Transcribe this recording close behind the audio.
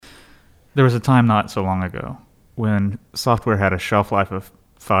There was a time not so long ago when software had a shelf life of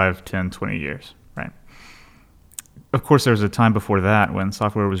 5, 10, 20 years, right? Of course, there was a time before that when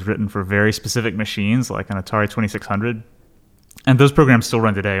software was written for very specific machines, like an Atari 2600. And those programs still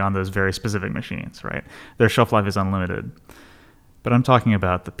run today on those very specific machines, right? Their shelf life is unlimited. But I'm talking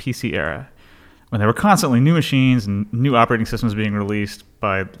about the PC era, when there were constantly new machines and new operating systems being released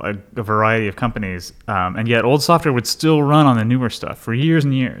by a variety of companies, and yet old software would still run on the newer stuff for years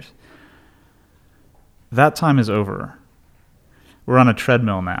and years. That time is over. We're on a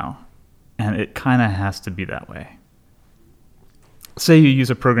treadmill now, and it kind of has to be that way. Say you use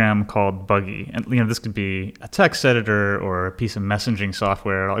a program called Buggy, and this could be a text editor or a piece of messaging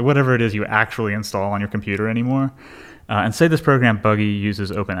software, like whatever it is you actually install on your computer anymore. And say this program Buggy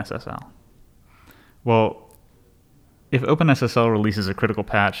uses OpenSSL. Well, if OpenSSL releases a critical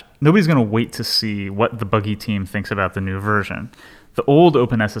patch, nobody's going to wait to see what the Buggy team thinks about the new version. The old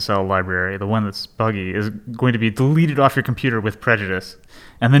OpenSSL library, the one that's buggy, is going to be deleted off your computer with prejudice,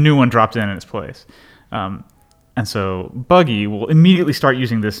 and the new one dropped in its place. And so Buggy will immediately start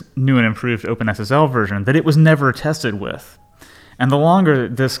using this new and improved OpenSSL version that it was never tested with. And the longer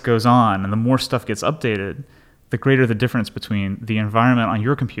this goes on and the more stuff gets updated, the greater the difference between the environment on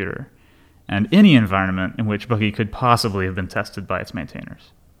your computer and any environment in which Buggy could possibly have been tested by its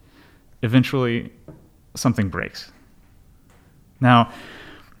maintainers. Eventually, something breaks. Now,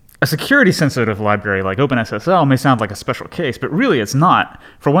 a security-sensitive library like OpenSSL may sound like a special case, but really it's not.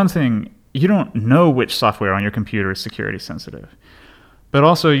 For one thing, you don't know which software on your computer is security-sensitive. But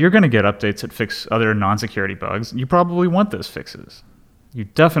also, you're going to get updates that fix other non-security bugs. You probably want those fixes. You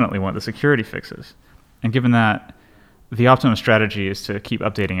definitely want the security fixes. And given that, the optimum strategy is to keep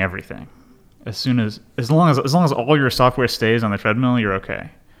updating everything. As long as all your software stays on the treadmill, you're okay.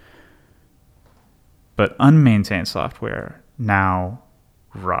 But unmaintained software now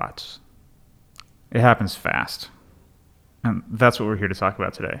rots. It happens fast. And that's what we're here to talk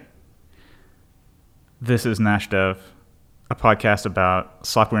about today. This is Nash Dev, a podcast about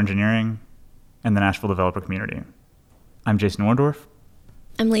software engineering and the Nashville developer community. I'm Jason Orndorff.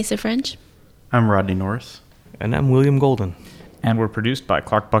 I'm Lisa French. I'm Rodney Norris. And I'm William Golden. And we're produced by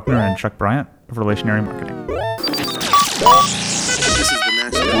Clark Buckner and Chuck Bryant of Relationary Marketing. This is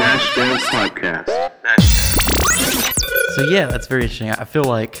the Nash Dev Podcast. So yeah, that's very interesting. I feel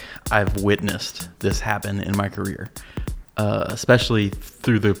like I've witnessed this happen in my career, especially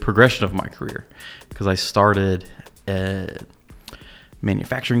through the progression of my career, because I started at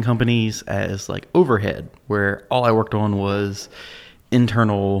manufacturing companies as like overhead, where all I worked on was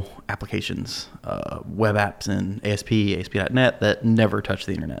internal applications, web apps and ASP.NET that never touched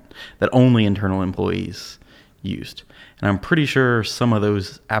the internet, that only internal employees used. And I'm pretty sure some of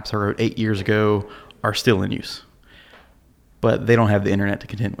those apps I wrote 8 years ago are still in use, but they don't have the internet to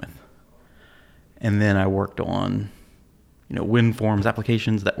contend with. And then I worked on, WinForms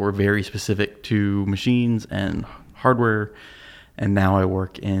applications that were very specific to machines and hardware. And now I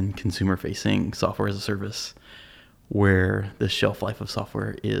work in consumer-facing software as a service, where the shelf life of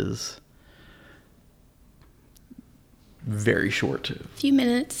software is very short. A few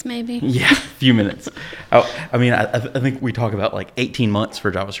minutes, maybe. Yeah, a few minutes. I think we talk about like 18 months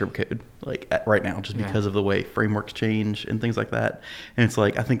for JavaScript code, right now, just because of the way frameworks change and things like that. And it's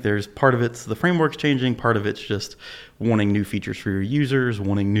like, I think there's part of it's the frameworks changing, part of it's just wanting new features for your users,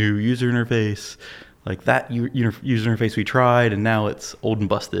 wanting new user interface. Like that user interface we tried, and now it's old and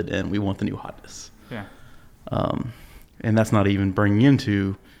busted, and we want the new hotness. Yeah. And that's not even bringing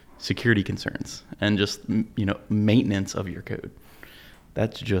into security concerns and just, maintenance of your code.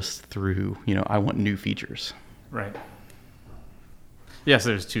 That's just through, I want new features. Right. Yes,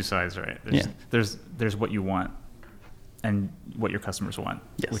 there's two sides, right? There's what you want and what your customers want,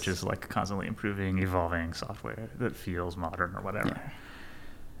 yes, which is like constantly improving, evolving software that feels modern or whatever. Yeah.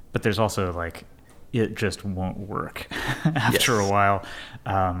 But there's also like, it just won't work after a while,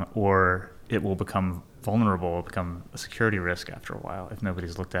 or it will become vulnerable, become a security risk after a while if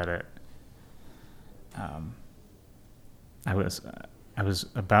nobody's looked at it. I was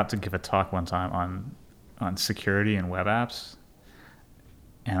about to give a talk one time on security and web apps,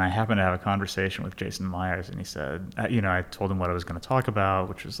 and I happened to have a conversation with Jason Myers, and he said, I told him what I was going to talk about,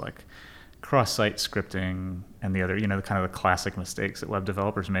 which was like cross-site scripting and the other, the kind of the classic mistakes that web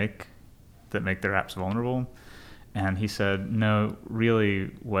developers make that make their apps vulnerable. And he said, no,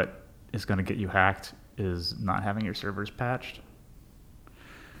 really what is going to get you hacked is not having your servers patched.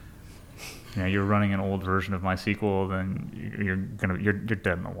 You're running an old version of MySQL, then you're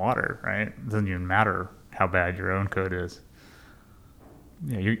dead in the water, right? It doesn't even matter how bad your own code is.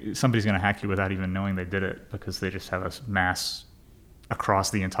 Somebody's going to hack you without even knowing they did it, because they just have a mass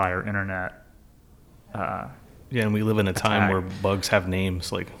across the entire internet. Yeah, and we live in a time Attack. where bugs have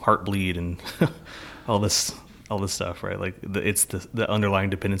names like Heartbleed and all this stuff, right? Like it's the underlying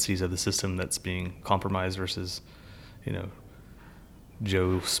dependencies of the system that's being compromised versus,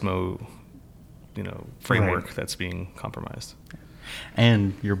 Joe Smo, framework Right. that's being compromised.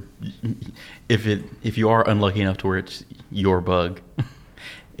 And if you are unlucky enough to where it's your bug,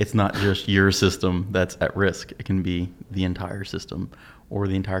 it's not just your system that's at risk. It can be the entire system or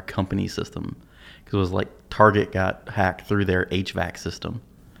the entire company system. Because it was like Target got hacked through their HVAC system,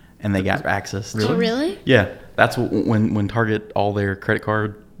 and they got access. Oh, really? Yeah, that's when Target, all their credit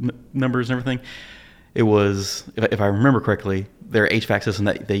card numbers and everything. It was, if I remember correctly, their HVAC system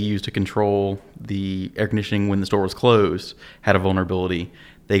that they used to control the air conditioning when the store was closed had a vulnerability.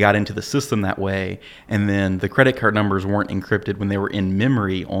 They got into the system that way, and then the credit card numbers weren't encrypted when they were in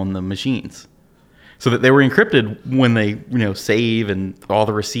memory on the machines. So that they were encrypted when they, save and all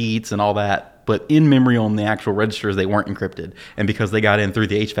the receipts and all that, but in memory on the actual registers, they weren't encrypted. And because they got in through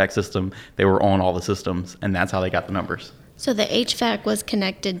the HVAC system, they were on all the systems, and that's how they got the numbers. So the HVAC was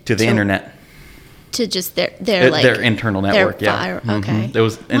connected To the internet. to just their internal network, their yeah. fire. Okay. There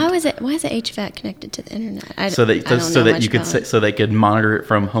was, Why is the HVAC connected to the internet? I so don't know that much you could about it. so they could monitor it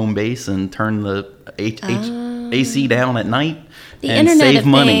from home base and turn the AC down at night The and Internet save of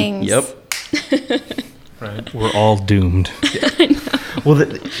money. Things. Yep. Right. We're all doomed. Well,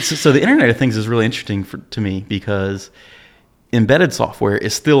 so the Internet of Things is really interesting to me because embedded software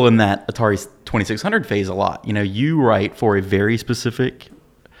is still in that Atari 2600 phase a lot. You write for a very specific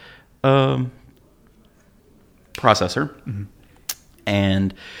processor,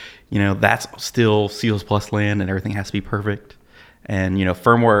 and that's still C++ land, and everything has to be perfect. And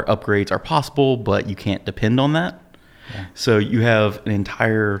firmware upgrades are possible, but you can't depend on that. Yeah. So you have an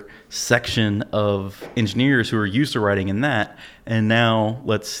entire section of engineers who are used to writing in that, and now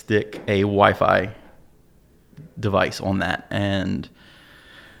let's stick a Wi-Fi device on that and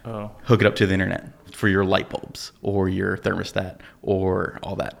hook it up to the internet for your light bulbs or your thermostat or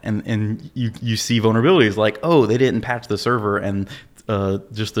all that. And you see vulnerabilities like, oh, they didn't patch the server, and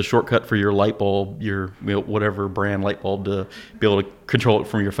just the shortcut for your light bulb, your whatever brand light bulb, to be able to control it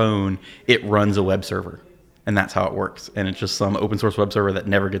from your phone, it runs a web server. And that's how it works. And it's just some open source web server that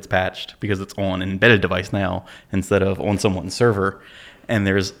never gets patched because it's on an embedded device now instead of on someone's server. And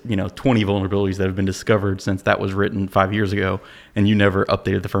there's 20 vulnerabilities that have been discovered since that was written 5 years ago, and you never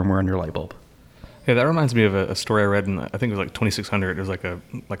updated the firmware on your light bulb. Yeah, that reminds me of a story I read in, I think it was like 2600. It was like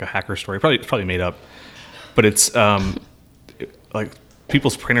a hacker story. It's probably made up, but it's like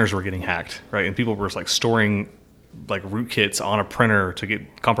people's printers were getting hacked, right? And people were like storing like rootkits on a printer to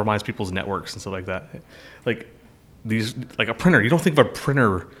get compromise people's networks and stuff like that. Like a printer, you don't think of a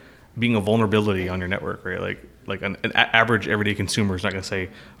printer being a vulnerability on your network, right? Like an average everyday consumer is not going to say,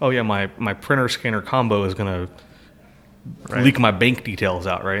 oh yeah, my printer scanner combo is going to leak my bank details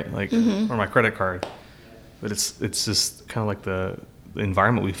out, right? Like, or my credit card. But it's just kind of like the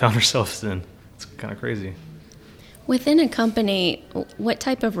environment we found ourselves in. It's kind of crazy. Within a company, what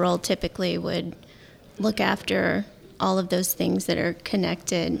type of role typically would look after all of those things that are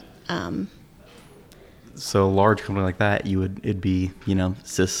connected? So a large company like that, it'd be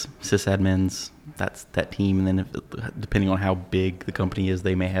sysadmins. That's that team, and then depending on how big the company is,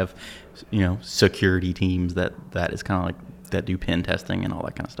 they may have security teams that is kind of like that do pen testing and all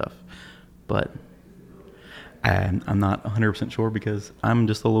that kind of stuff. But I'm not 100% sure because I'm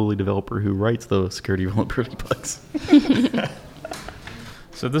just a lowly developer who writes those security vulnerability bugs.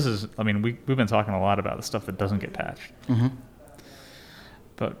 So this is, we've been talking a lot about the stuff that doesn't get patched. Mm-hmm.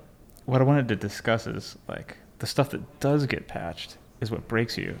 But what I wanted to discuss is like the stuff that does get patched is what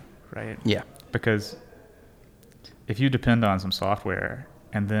breaks you, right? Yeah. Because if you depend on some software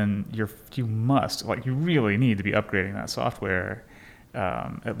and then you really need to be upgrading that software,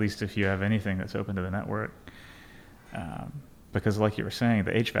 at least if you have anything that's open to the network. Because like you were saying,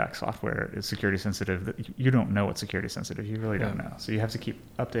 the HVAC software is security sensitive. You don't know what's security sensitive. You really don't know. So you have to keep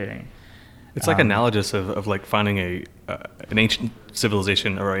updating. It's like analogous of like finding an ancient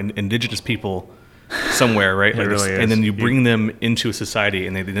civilization or an indigenous people somewhere, right? Like really is. And then you bring them into a society,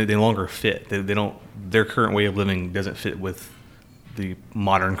 and they no longer fit. They don't. Their current way of living doesn't fit with the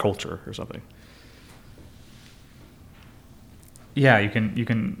modern culture or something. Yeah, you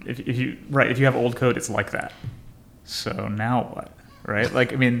can if you have old code, it's like that. So now what, right?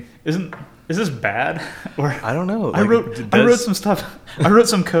 Like, is this bad? Or I don't know. I wrote some stuff. I wrote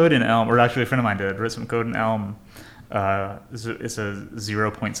some code in Elm, or actually a friend of mine did. Wrote some code in Elm. It's a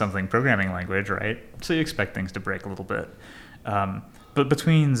 0 point something programming language, right? So you expect things to break a little bit. But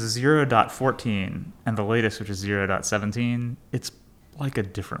between 0.14 and the latest, which is 0.17, it's like a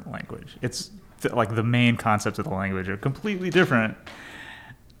different language. It's like the main concepts of the language are completely different.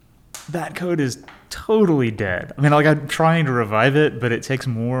 That code is totally dead. I mean, like, I'm trying to revive it, but it takes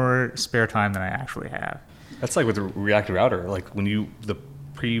more spare time than I actually have. That's like with the React Router. Like when the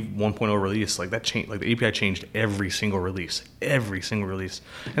pre 1.0 release, like that changed. Like the API changed every single release, and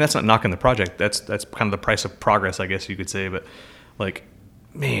that's not knocking the project. That's kind of the price of progress, I guess you could say. But like,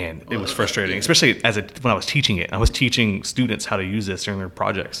 man, it was frustrating, especially when I was teaching it. I was teaching students how to use this during their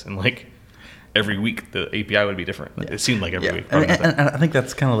projects, and like every week the API would be different. Like, it seemed like every week. And I think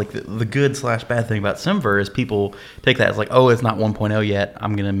that's kind of like the good/bad thing about Semver is people take that as like, oh, it's not 1.0 yet.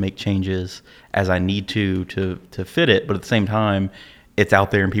 I'm going to make changes as I need to fit it. But at the same time, it's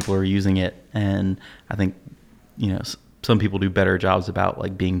out there and people are using it. And I think, some people do better jobs about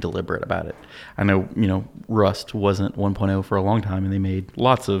like being deliberate about it. I know, Rust wasn't 1.0 for a long time and they made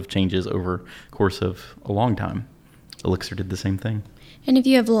lots of changes over the course of a long time. Elixir did the same thing. And if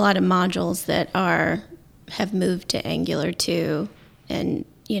you have a lot of modules that have moved to Angular 2, and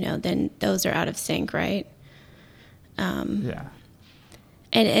then those are out of sync, right? Yeah.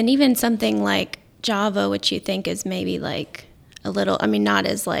 And even something like Java, which you think is maybe like a little, I mean, not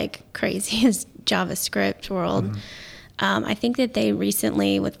as like crazy as JavaScript world. Mm-hmm. I think that they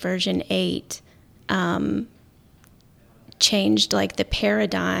recently, with version 8, changed like the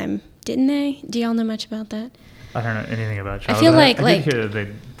paradigm, didn't they? Do y'all know much about that? I don't know anything about Java. I feel like I did hear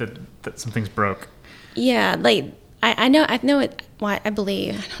that something's broke. Yeah, like I know it. Why I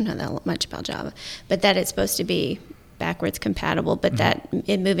believe I don't know that much about Java, but that it's supposed to be backwards compatible. But that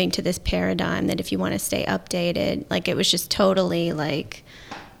it moving to this paradigm that if you want to stay updated, like it was just totally like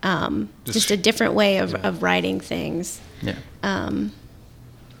just a different way of writing things. Yeah. And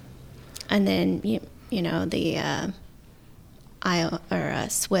then the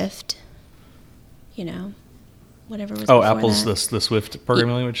Swift, whatever was. Oh, Apple's the Swift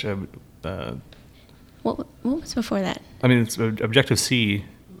programming language. What was before that? I mean, it's Objective C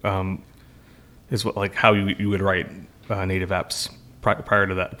is how you would write native apps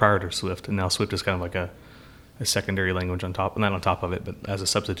prior to Swift, and now Swift is kind of like a secondary language on top, not on top of it, but as a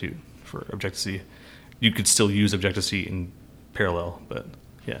substitute for Objective C. You could still use Objective C in parallel, but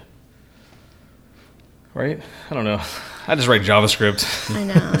yeah. Right? I don't know. I just write JavaScript. I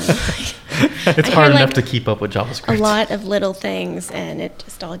know. It's hard enough to keep up with JavaScript. A lot of little things, and it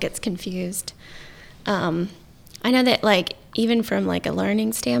just all gets confused. I know that, like, even from like a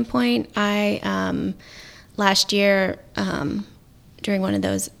learning standpoint, I last year during one of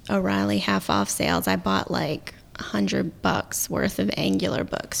those O'Reilly half-off sales, I bought like $100 worth of Angular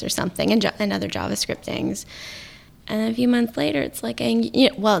books or something, and other JavaScript things. And a few months later, it's like,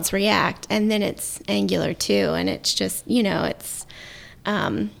 it's React, and then it's Angular 2, and it's just, it's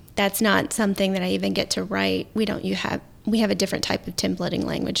that's not something that I even get to write. We have a different type of templating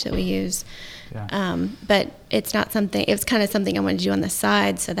language that we use. Yeah. But it's not something, it was kind of something I wanted to do on the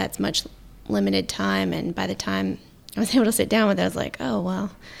side, so that's much limited time. And by the time I was able to sit down with it, I was like, oh,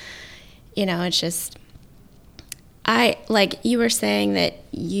 well, it's just, like you were saying that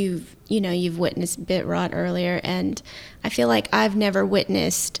you've witnessed bit rot earlier, and I feel like I've never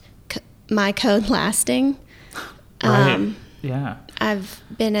witnessed my code lasting. Right. Yeah. I've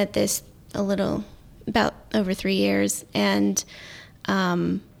been at this about over 3 years, and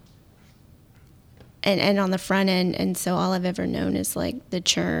on the front end, and so all I've ever known is like the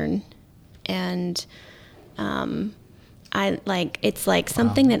churn, and it's like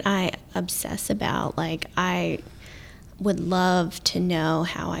something that I obsess about. Like I would love to know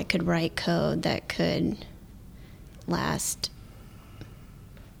how I could write code that could last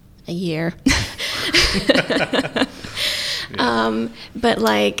a year. But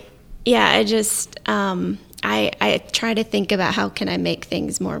like, yeah, I just, I try to think about how can I make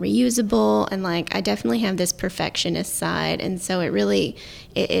things more reusable, and like, I definitely have this perfectionist side, and so it really,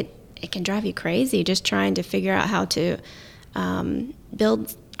 it can drive you crazy just trying to figure out how to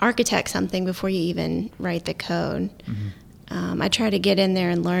architect something before you even write the code. Mm-hmm. I try to get in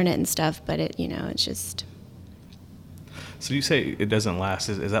there and learn it and stuff, but it's just. So you say it doesn't last.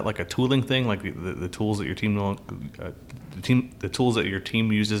 Is that like a tooling thing? Like the tools that your team the tools that your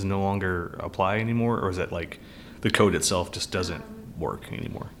team uses no longer apply anymore, or is it like the code itself just doesn't work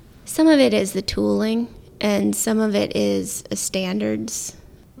anymore? Some of it is the tooling, and some of it is standards.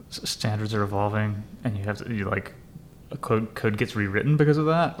 Standards are evolving, and a code gets rewritten because of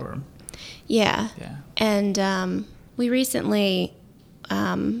that, or. Yeah. And we recently,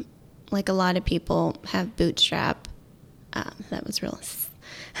 like a lot of people, have Bootstrap. That was real.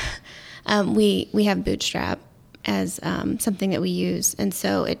 We have Bootstrap as something that we use, and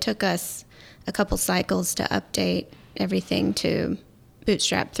so it took us a couple cycles to update everything to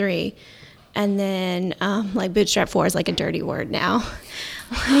Bootstrap 3. And then like Bootstrap 4 is like a dirty word now.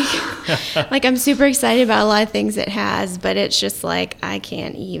 like I'm super excited about a lot of things it has, but it's just like I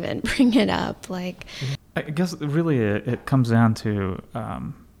can't even bring it up. Like, I guess really it comes down to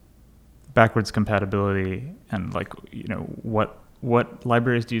backwards compatibility and like, you know, what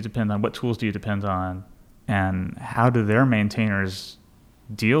libraries do you depend on, what tools do you depend on, and how do their maintainers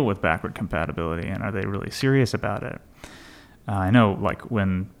deal with backward compatibility, and are they really serious about it? I know, like,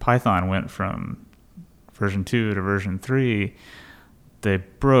 when Python went from version 2 to version 3, they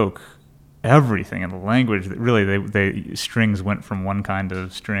broke everything in the language. Really, they strings went from one kind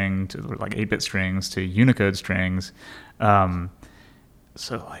of string to like 8-bit strings to Unicode strings. So,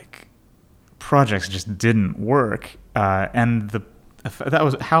 like, projects just didn't work. And that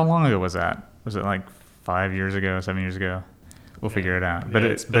was, how long ago was that? Was it like 5 years ago, 7 years ago? We'll figure it out. But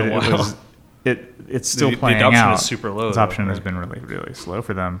it's been a while. It's still playing the adoption out. is super low. Adoption though, has been really, really slow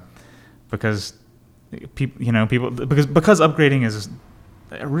for them because people because upgrading is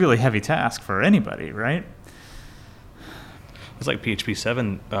a really heavy task for anybody, right? It's like PHP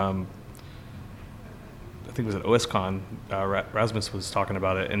 7. I think it was at OSCon. Rasmus was talking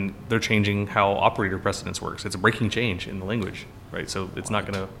about it, and they're changing how operator precedence works. It's a breaking change in the language, right? So it's not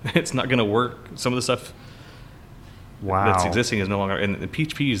gonna work. Some of the stuff that's existing is no longer. And the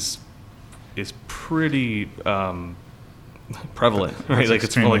PHP is pretty prevalent, right? Like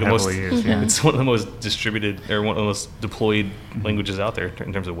it's one of the most, it's one of the most distributed or one of the most deployed languages out there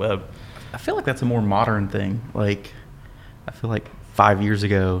in terms of web. I feel like that's a more modern thing. Like, I feel like 5 years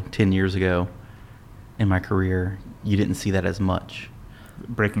ago, 10 years ago, in my career, you didn't see that as much.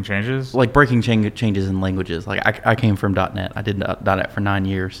 Breaking changes? Like breaking changes in languages. Like I came from .NET. I did .NET for 9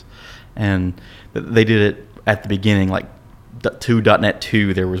 years, and they did it at the beginning, like .NET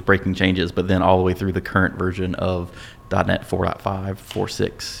 2, there was breaking changes, but then all the way through the current version of .NET 4.5,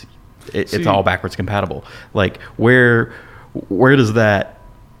 4.6, it's all backwards compatible. Like, where does that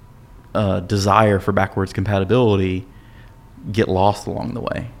desire for backwards compatibility get lost along the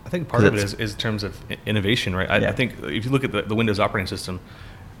way? I think part of it is in terms of innovation, right? I think if you look at the Windows operating system,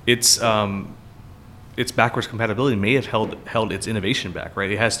 its backwards compatibility may have held its innovation back,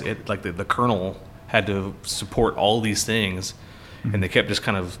 right? It has like the kernel had to support all these things, and they kept just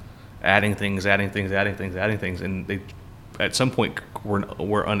kind of adding things, and they at some point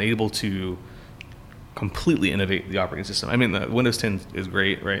were unable to completely innovate the operating system. I mean, the Windows 10 is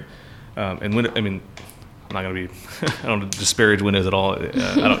great, right? And I'm not going to be I don't disparage Windows at all.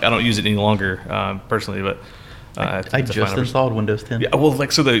 I don't use it any longer personally, but I just installed Windows 10. Yeah, well,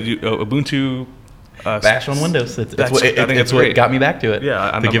 like, so the Ubuntu Bash on Windows. It's that's what got me back to it.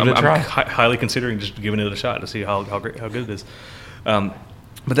 Yeah, to give it a try. I'm highly considering just giving it a shot to see how good it is.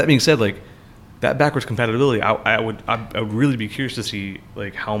 But that being said, like, that backwards compatibility, I would really be curious to see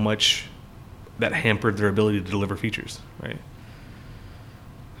like how much that hampered their ability to deliver features, right?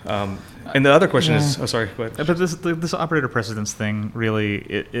 And the other question is, sorry, go ahead. But this operator precedence thing really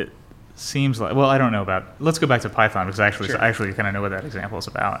it seems like, well, I don't know about. Let's go back to Python because I actually kind of know what that example is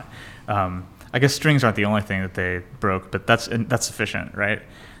about. I guess strings aren't the only thing that they broke, but that's sufficient, right?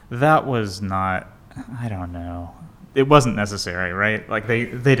 That was not, I don't know. It wasn't necessary, right? Like they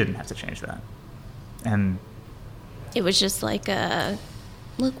didn't have to change that. And it was just like a,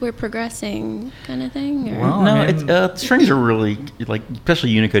 look, we're progressing kind of thing? Or? Well, no, I mean, strings are really, like, especially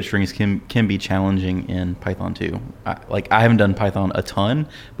Unicode strings can be challenging in Python too. I haven't done Python a ton,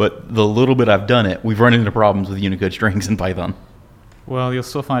 but the little bit I've done it, we've run into problems with Unicode strings in Python. Well, you'll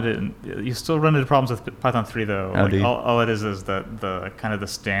still find it. You still run into problems with Python 3, though. Oh, like, all it is the kind of the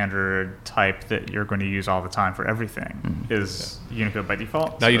standard type that you're going to use all the time for everything is Unicode by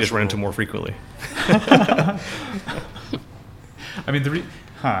default. Now you just run into more frequently. I mean,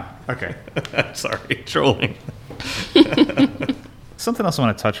 okay. Sorry, trolling. Something else I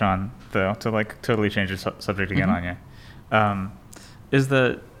want to touch on, though, to like totally change the subject again on you, is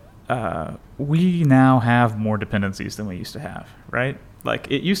that we now have more dependencies than we used to have, right? Like,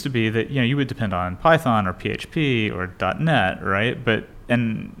 it used to be that, you know, you would depend on Python or PHP or .NET, right?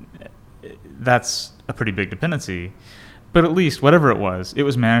 And that's a pretty big dependency. But at least, whatever it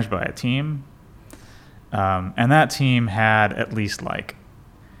was managed by a team. And that team had at least, like,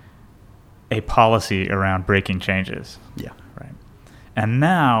 a policy around breaking changes. Yeah. Right. And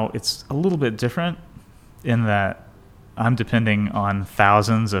now it's a little bit different in that I'm depending on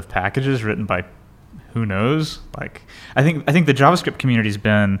thousands of packages written by who knows. Like, I think the JavaScript community's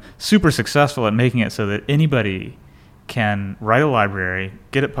been super successful at making it so that anybody can write a library,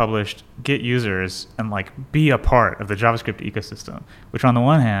 get it published, get users, and like be a part of the JavaScript ecosystem, which on the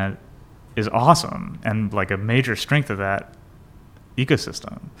one hand is awesome and like a major strength of that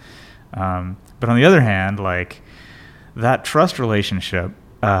ecosystem. But on the other hand, like that trust relationship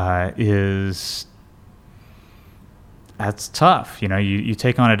that's tough. You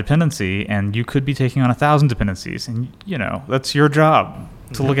take on a dependency, and you could be taking on 1,000 dependencies, and that's your job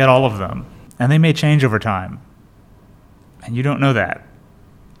to look at all of them, and they may change over time, and you don't know that,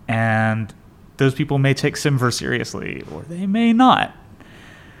 and those people may take Symver seriously, or they may not,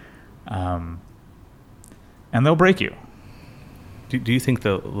 and they'll break you. Do you think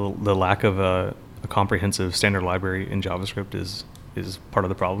the lack of a comprehensive standard library in JavaScript is part of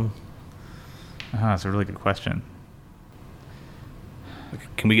the problem? That's a really good question.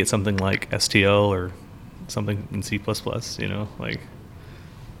 Can we get something like STL or something in C++?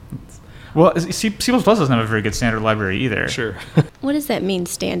 Well, C++ doesn't have a very good standard library either. Sure. What does that mean,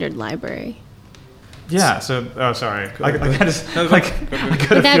 standard library? Yeah. So, sorry. I just I could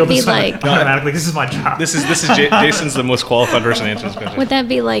Would that feel be this like- automatically. This is my job. This is Jason's the most qualified person to answer this question. Would that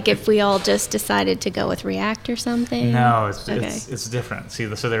be like if we all just decided to go with React or something? No, it's Okay. it's different. See,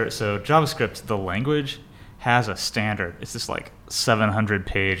 so JavaScript, the language, has a standard. It's this like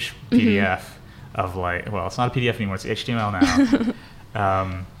 700-page PDF of it's not a PDF anymore. It's HTML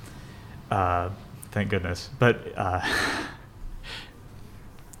now. Thank goodness. But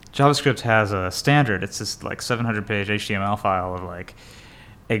JavaScript has a standard. It's this like 700-page HTML file of like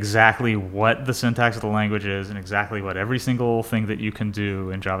exactly what the syntax of the language is and exactly what every single thing that you can do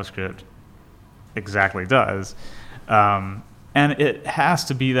in JavaScript exactly does. And it has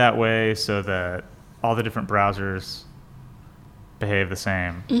to be that way so that all the different browsers behave the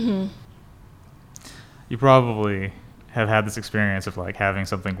same. Mm-hmm. You probably have had this experience of like having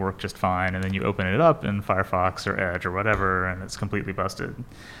something work just fine, and then you open it up in Firefox or Edge or whatever, and it's completely busted.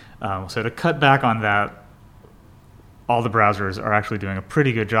 So to cut back on that, all the browsers are actually doing a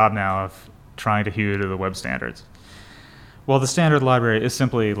pretty good job now of trying to hew to the web standards. Well, the standard library is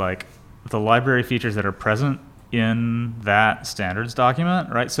simply like the library features that are present in that standards document,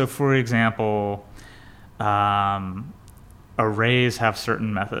 right? So for example, arrays have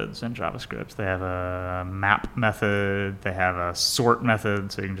certain methods in JavaScript. They have a map method, they have a sort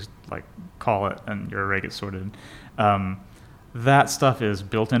method, so you can just like call it and your array gets sorted. That stuff is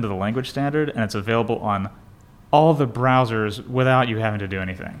built into the language standard, and it's available on all the browsers without you having to do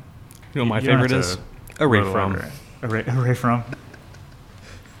anything. You know what my You don't favorite have is? to Array load a from. library. Array from.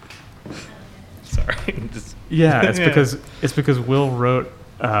 Sorry. Just- Yeah, it's because Will wrote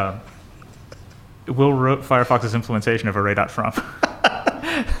Firefox's implementation of array.from.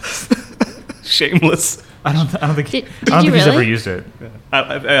 Shameless. I don't think Did I don't you think he's ever really? used it.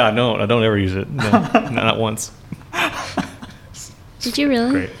 I don't ever use it. No, not once. Did you really?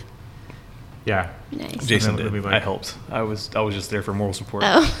 Great. Yeah. Nice. Jason Really did. like- I helped. I was just there for moral support.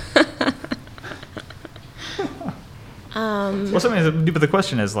 Oh. Well, but the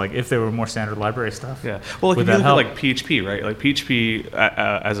question is like if there were more standard library stuff. Yeah. Well, like would if you that look at help? like PHP, right? Like PHP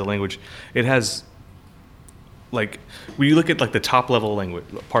as a language, it has like when you look at like the top level language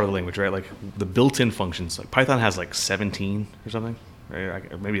part of the language, right? Like the built-in functions. Like Python has like 17 or something,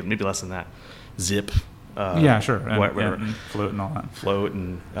 right? Or maybe less than that. Zip. Yeah, sure. And, Whatever. and float and all that. Float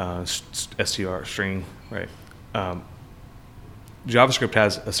and str string, right? JavaScript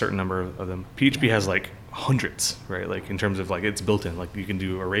has a certain number of them. PHP has like hundreds, right? Like in terms of like it's built in. Like you can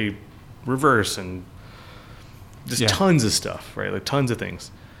do array reverse and just Yeah. tons of stuff, right? Like tons of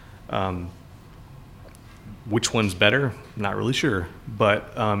things. Which one's better? Not really sure.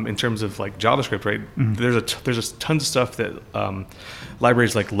 But in terms of like JavaScript, right? Mm-hmm. There's tons of stuff that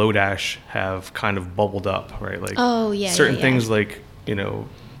libraries like Lodash have kind of bubbled up, right? Like Oh, yeah, certain yeah, yeah. things like To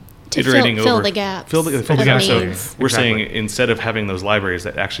iterating fill over the gaps fill the of gaps. So needs. we're saying Exactly. instead of having those libraries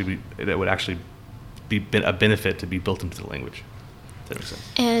that would actually be a benefit to be built into the language. If that makes sense.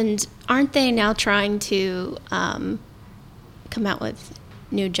 And aren't they now trying to come out with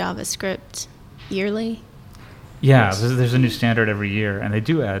new JavaScript yearly? Yeah, Yes. there's a new standard every year, and they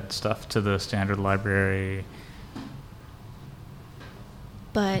do add stuff to the standard library,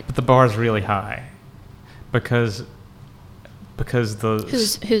 But but the bar is really high because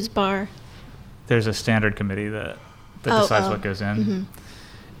whose bar? there's a standard committee that decides what goes in, Mhm.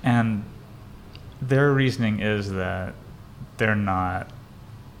 and their reasoning is that they're not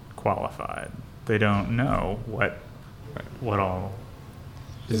qualified. They don't know what all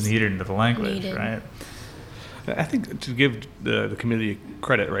is needed into the language, Needed. right? I think to give the community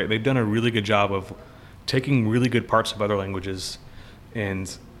credit, right? They've done a really good job of taking really good parts of other languages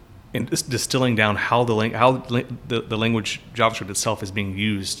and just distilling down how the language JavaScript itself is being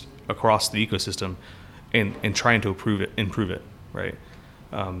used across the ecosystem, and trying to improve it, right?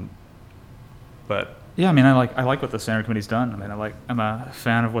 But Yeah, I mean, I like what the standard committee's done. I mean, I'm a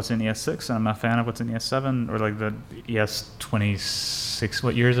fan of what's in ES6, and I'm a fan of what's in ES7, or like the ES26.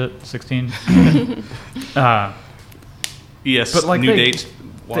 What year is it? 16. ES But, like, new they- date.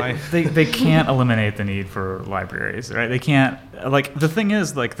 Why? They can't eliminate the need for libraries, right? They can't, like, the thing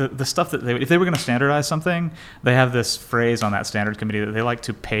is, like, the stuff that if they were going to standardize something, they have this phrase on that standard committee that they like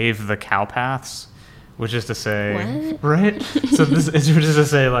to pave the cow paths, which is to say, What? right? So this is which is to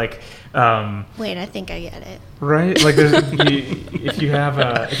say, like, Wait, I think I get it. right? Like, if you have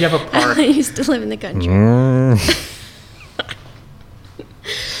a park, I used to live in the country.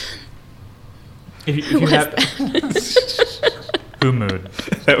 if you What's have that? who mood.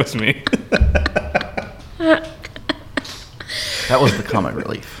 That was me. That was the comic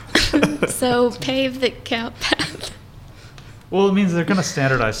relief. So pave the cow path. Well, it means they're going to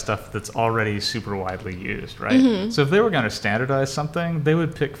standardize stuff that's already super widely used, right? So if they were going to standardize something, they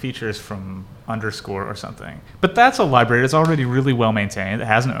would pick features from Underscore or something. But that's a library that's already really well maintained. It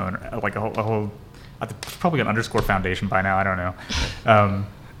has an owner, like a whole it's probably got an Underscore foundation by now. I don't know.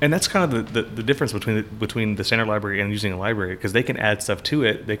 And that's kind of the difference between the standard library and using a library, because they can add stuff to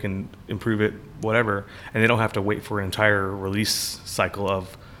it, they can improve it, whatever, and they don't have to wait for an entire release cycle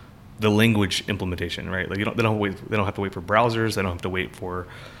of the language implementation, right? Like they don't have to wait for browsers, they don't have to wait for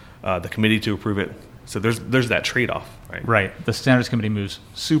the committee to approve it. So there's that trade-off, right? Right. The standards committee moves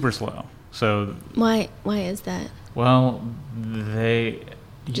super slow. So, Why is that? well, they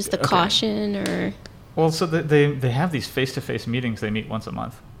Just the okay. caution or Well, so they have these face-to-face meetings. They meet once a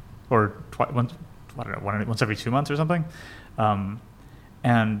month, or once every 2 months or something,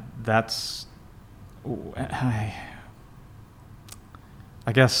 and that's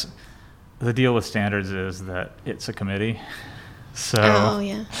I guess the deal with standards is that it's a committee. So Oh,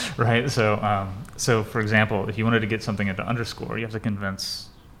 yeah. right. So for example, if you wanted to get something into Underscore, you have to convince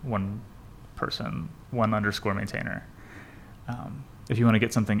one person, one Underscore maintainer. If you want to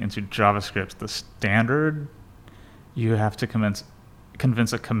get something into JavaScript, the standard, you have to convince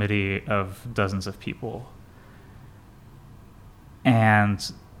a committee of dozens of people.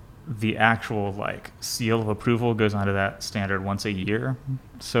 And the actual like seal of approval goes onto that standard once a year.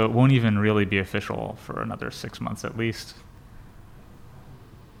 So it won't even really be official for another 6 months at least.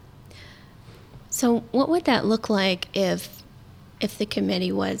 So what would that look like if the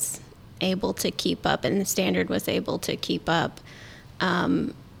committee was able to keep up and the standard was able to keep up,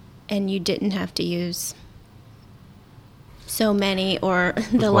 and you didn't have to use so many or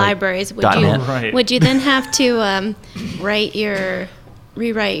the like libraries? Would .NET. you Right. would you then have to rewrite your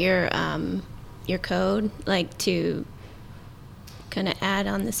code, like to kind of add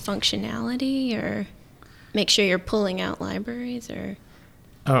on this functionality or make sure you're pulling out libraries or?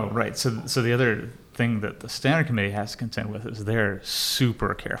 Oh, right. So the other thing that the standard committee has to contend with is they're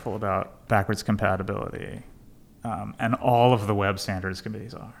super careful about backwards compatibility, and all of the web standards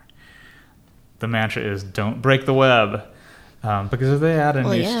committees are. The mantra is don't break the web, because if they add a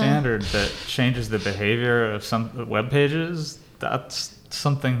Well, new yeah. standard that changes the behavior of some web pages, that's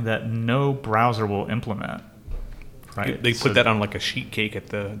something that no browser will implement. Right? They So put that on like a sheet cake at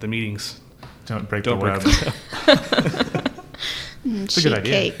the meetings. don't break Don't the break web. It's a good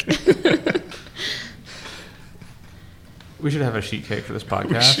sheet idea. cake. We should have a sheet cake for this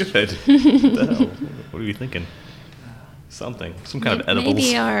podcast. Should. What the hell? What are you thinking? Something. Some kind of edibles.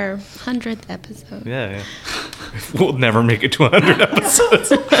 Maybe our 100th episode. Yeah. We'll never make it to 100 episodes.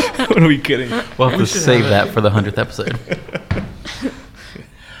 What are we kidding? We'll have We to should save have it. that for the 100th episode.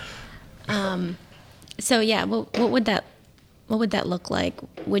 So yeah, what would that look like?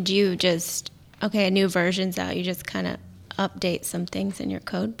 Would you just a new version's out, you just kind of update some things in your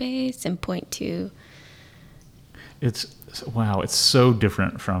code base and point to? It's so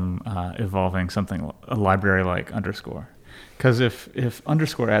different from evolving something, a library like Underscore. Because if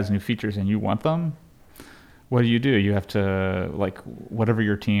Underscore adds new features and you want them, what do? You have to, like, whatever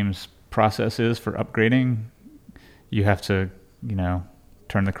your team's process is for upgrading, you have to,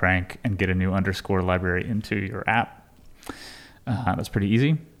 turn the crank and get a new Underscore library into your app. That's pretty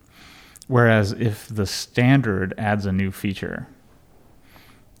easy. Whereas if the standard adds a new feature,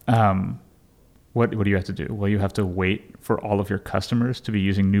 what do you have to do? Well, you have to wait for all of your customers to be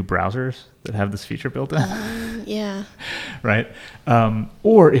using new browsers that have this feature built in, Yeah. right?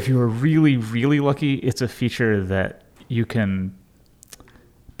 Or if you're really, really lucky, it's a feature that you can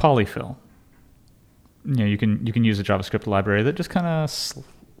polyfill. You can use a JavaScript library that just kind of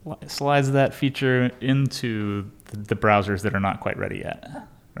slides that feature into the browsers that are not quite ready yet,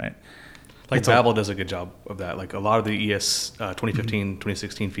 right? Like It's Babel does a good job of that. Like a lot of the ES 2015,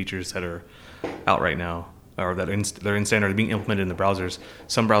 2016 features that are out right now, or that they're in standard, being implemented in the browsers.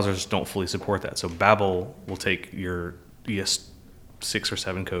 Some browsers don't fully support that. So Babel will take your ES6 or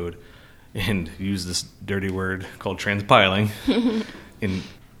 7 code and use this dirty word called transpiling, and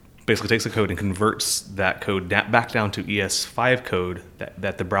basically takes the code and converts that code back down to ES5 code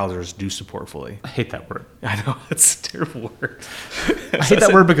that the browsers do support fully. I hate that word. I know, it's a terrible word. I hate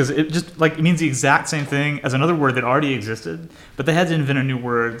that word because it just like it means the exact same thing as another word that already existed, but they had to invent a new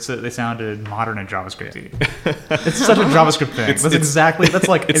word so that they sounded modern and JavaScripty. It's such a JavaScript thing. That's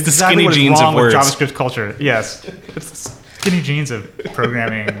like it's the exactly skinny what is jeans wrong of with words. JavaScript culture. Yes, it's the skinny jeans of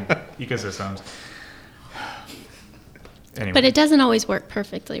programming ecosystems. Anyway. But it doesn't always work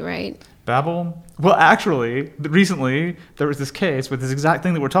perfectly, right? Babel? Well, actually, recently there was this case where this exact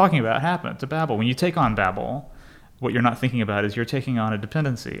thing that we're talking about happened to Babel. When you take on Babel, what you're not thinking about is you're taking on a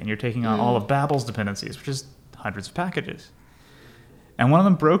dependency, and you're taking on all of Babel's dependencies, which is hundreds of packages. And one of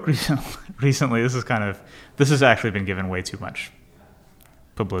them broke recently. This has actually been given way too much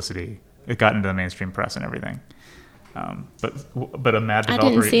publicity. It got into the mainstream press and everything. But a mad I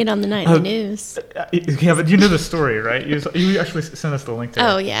developer... didn't see it on the nightly news. Yeah, but you knew the story, right? You actually sent us the link to it.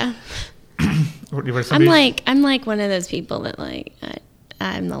 Oh, yeah. Where somebody- I'm like one of those people that like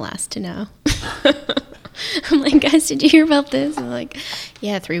I'm the last to know. I'm like, guys, did you hear about this? I'm like,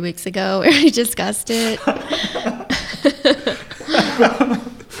 yeah, 3 weeks ago we already discussed it.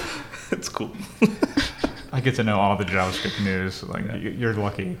 It's cool. I get to know all the JavaScript news. Like you're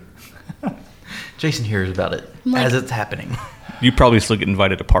lucky. Jason hears about it like- as it's happening. You probably still get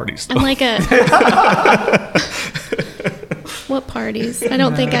invited to parties, though. I'm like a what parties? I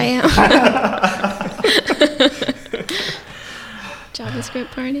don't think I am.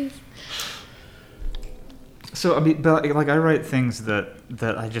 JavaScript parties. So I mean, but like I write things that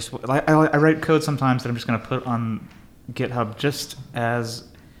I just I write code sometimes that I'm just going to put on GitHub just as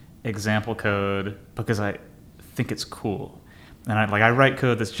example code because I think it's cool, and I write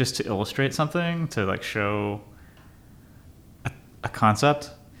code that's just to illustrate something, to like show a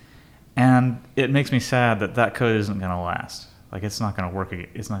concept, and it makes me sad that code isn't going to last. Like it's not going to work.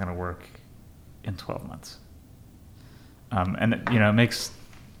 It's not going to work in 12 months. And it makes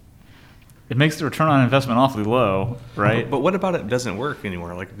the return on investment awfully low, right? But what about it doesn't work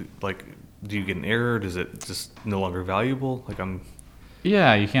anymore? Like, do you get an error? Does it just no longer valuable?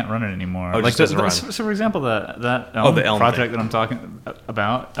 Yeah, you can't run it anymore. Oh, it like just doesn't run. So for example, that Oh, the Elm project thing. that I'm talking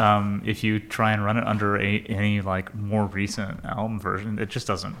about, if you try and run it under any like more recent Elm version, it just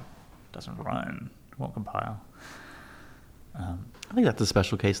doesn't run. It won't compile. I think that's a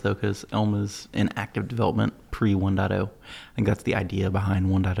special case, though, because Elm is in active development pre 1.0. I think that's the idea behind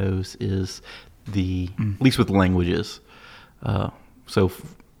 1.0s is at least with languages. Yeah.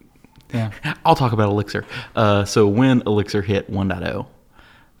 I'll talk about Elixir. So when Elixir hit 1.0,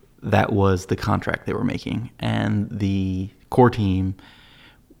 that was the contract they were making. And the core team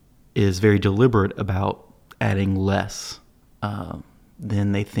is very deliberate about adding less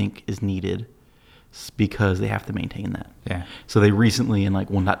than they think is needed because they have to maintain that. Yeah. So they recently in like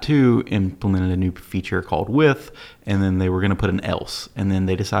 1.2 implemented a new feature called with, and then they were going to put an else. And then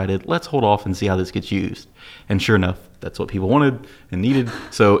they decided, let's hold off and see how this gets used. And sure enough, that's what people wanted and needed.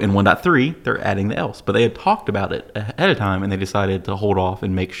 So in 1.3, they're adding the else. But they had talked about it ahead of time, and they decided to hold off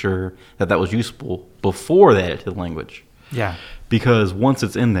and make sure that was useful before they added it to the language. Yeah. Because once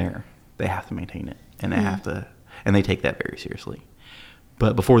it's in there, they have to maintain it. And they take that very seriously.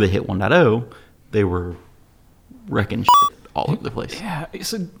 But before they hit 1.0, they were wrecking shit all over the place. Yeah.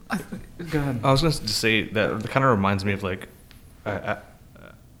 So, go ahead. I was going to say that it kind of reminds me of like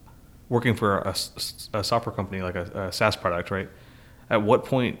working for a software company, like a SaaS product, right? At what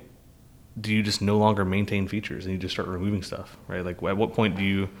point do you just no longer maintain features and you just start removing stuff, right? Like at what point do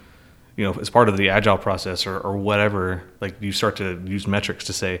you as part of the agile process or whatever, like you start to use metrics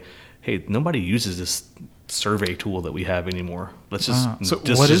to say, hey, nobody uses this survey tool that we have anymore. Let's just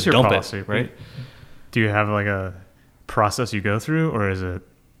what is your dump policy, it, right? Do you have like a process you go through, or is it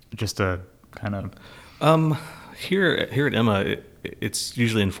just a kind of? Here at Emma, it's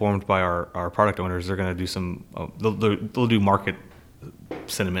usually informed by our product owners. They're going to do some. They'll do market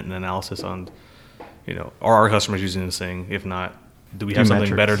sentiment and analysis on, are our customers using this thing? If not, do we have something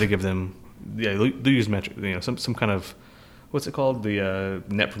metrics. better to give them? Yeah, they'll use metrics. Some kind of, what's it called? The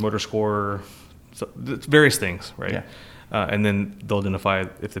Net Promoter Score. So, various things, right? Yeah. And then they'll identify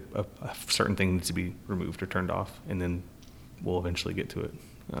if a certain thing needs to be removed or turned off, and then we'll eventually get to it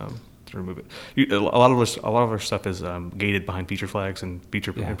to remove it. A lot of our stuff is gated behind feature flags and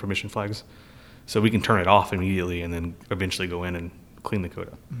feature and permission flags, so we can turn it off immediately and then eventually go in and clean the code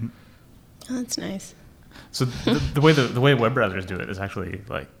up. Mm-hmm. Oh, that's nice. So the way web browsers do it is actually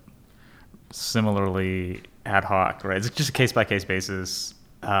like similarly ad hoc, right? It's just a case-by-case basis.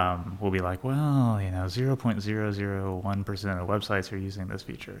 We'll be like, well, 0.001% of websites are using this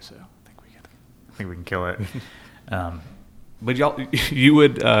feature, so I think we can kill it. But you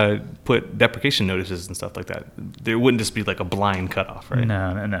would put deprecation notices and stuff like that. There wouldn't just be like a blind cutoff, right?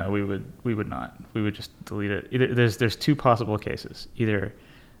 No. We would not. We would just delete it. Either there's two possible cases. Either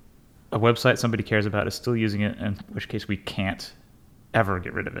a website somebody cares about is still using it, in which case we can't ever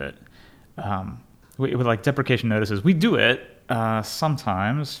get rid of it. With like deprecation notices, we do it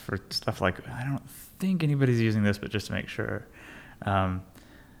sometimes for stuff like, I don't think anybody's using this, but just to make sure.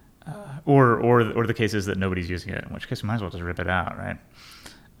 Or the case is that nobody's using it, in which case we might as well just rip it out, right?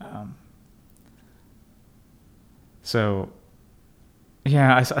 So,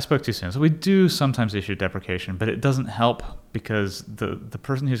 yeah, I spoke too soon. So we do sometimes issue deprecation, but it doesn't help because the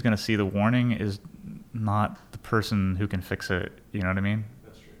person who's going to see the warning is not the person who can fix it. You know what I mean?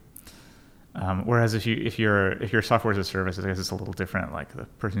 That's true. Whereas if your software as a service, I guess it's a little different. Like the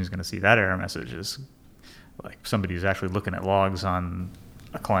person who's going to see that error message is like somebody who's actually looking at logs on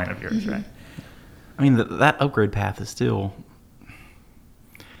a client of yours, right? I mean, that upgrade path is still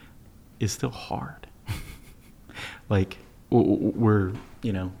hard. Like we're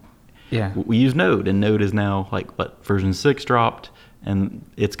we use Node, and Node is now like version 6 dropped, and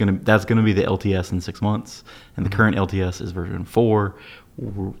that's gonna be the LTS in 6 months, and the current LTS is version 4.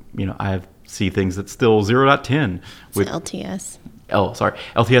 I see things that's still 0.10 with LTS. Oh, sorry.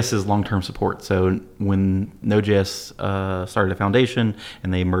 LTS is long-term support. So when Node.js started a foundation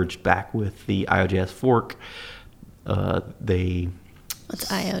and they merged back with the IOJS fork, What's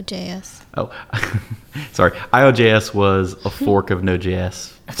IOJS? Oh, sorry. IOJS was a fork of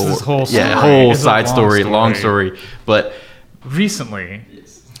Node.js. It's this whole story. Yeah, whole It's a side story, long story. But recently,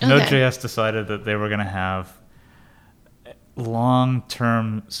 Node.js decided that they were going to have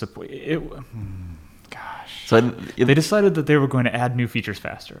long-term support. so They decided that they were going to add new features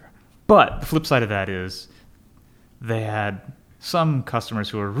faster. But the flip side of that is they had some customers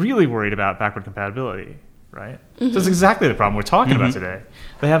who are really worried about backward compatibility, right? So it's exactly the problem we're talking about today.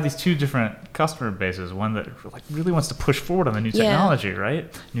 They have these two different customer bases, one that like really wants to push forward on the new technology,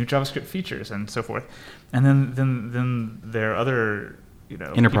 right? New JavaScript features and so forth. And then there are other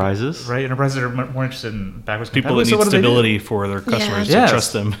enterprises, people, right? Enterprises that are more interested in backwards people that compatibility. need stability for their customers to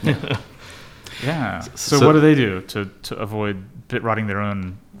trust them. Yeah. So what do they do to avoid bit rotting their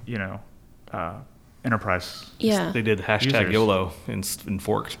own, enterprise? Yeah. They did hashtag users. YOLO and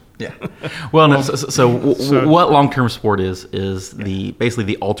forked. Yeah. Well, no. So what long-term support is basically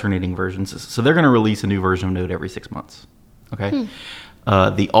the alternating versions. So they're going to release a new version of Node every 6 months. Okay.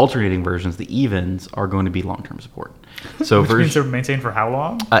 The alternating versions, the evens, are going to be long-term support. So Which means they're maintained for how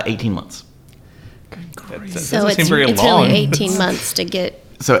long? 18 months. So it's really 18 months to get.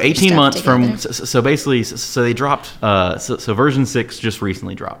 So 18 stuff months together. so basically, so they dropped, so version 6 just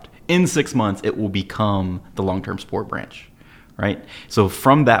recently dropped. In 6 months, it will become the long-term support branch, right? So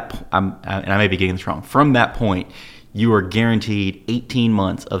from that, and I may be getting this wrong, from that point, you are guaranteed 18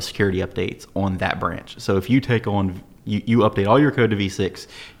 months of security updates on that branch. So if you take on, you update all your code to V6,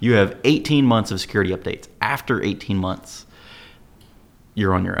 you have 18 months of security updates. After 18 months,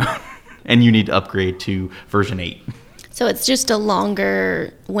 you're on your own, and you need to upgrade to version 8. So it's just a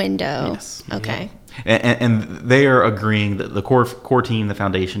longer window. Yes. Okay. And they are agreeing that the core team, the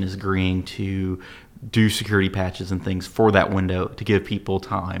foundation, is agreeing to do security patches and things for that window to give people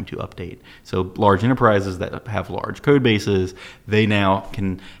time to update. So large enterprises that have large code bases, they now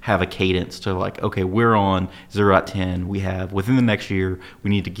can have a cadence to like, okay, we're on 0.10. We have within the next year,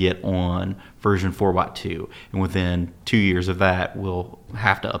 we need to get on version 4.2. And within 2 years of that, we'll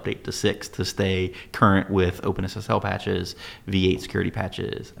have to update to 6 to stay current with OpenSSL patches, V8 security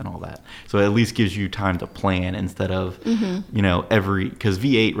patches, and all that. So it at least gives you time to plan instead of, because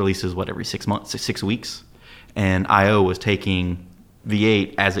V8 releases every 6 months, 6 weeks. And IO was taking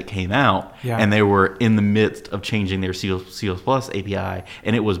V8 as it came out, and they were in the midst of changing their C++ API,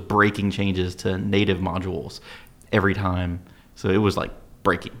 and it was breaking changes to native modules every time. So it was like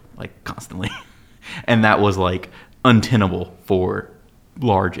breaking, like constantly. And that was like untenable for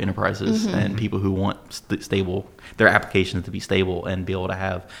large enterprises and people who want their applications to be stable and be able to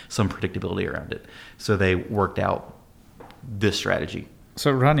have some predictability around it. So they worked out this strategy.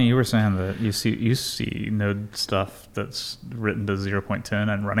 So Ronnie, you were saying that you see Node stuff that's written to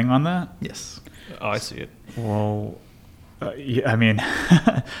 0.10 and running on that? Yes. Oh, I see it. Well, I mean,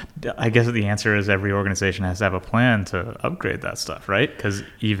 I guess the answer is every organization has to have a plan to upgrade that stuff, right? Because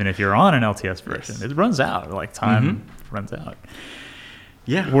even if you're on an LTS version, it runs out. Like time runs out.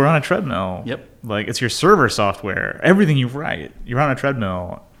 Yeah. We're on a treadmill. Yep. Like it's your server software. Everything you write, you're on a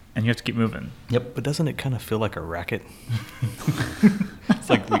treadmill. and you have to keep moving. Yep. But doesn't it kind of feel like a racket? It's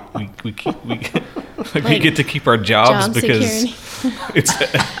like we get to keep our jobs Job because security.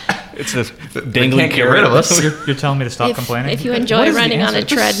 it's a They dangling can't get rid of us. You're telling me to stop complaining? If you What enjoy is the running on a answer? It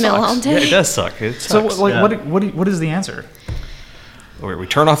just treadmill sucks. all Yeah, day. it does suck. It So, sucks. like, Yeah. what is the answer? We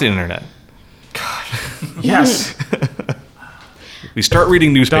turn off the internet. Yes. We start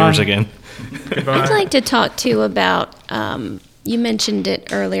reading newspapers Done. again. I'd like to talk too about, you mentioned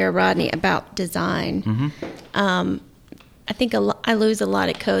it earlier, Rodney, about design. I think I lose a lot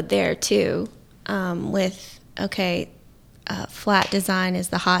of code there too with, flat design is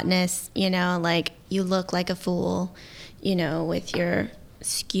the hotness, like you look like a fool, with your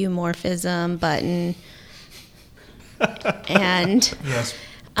skeuomorphism button. And Yes.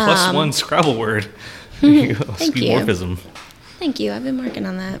 Plus one Scrabble word. Thank you. Skeuomorphism. Thank you. I've been working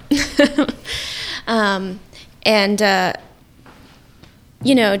on that.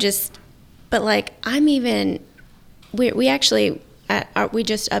 But like, we actually, we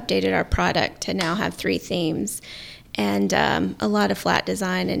just updated our product to now have 3 themes and a lot of flat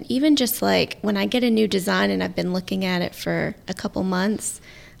design. And even just like when I get a new design and I've been looking at it for a couple months,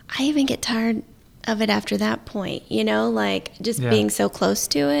 I even get tired of it after that point, like just Yeah. being so close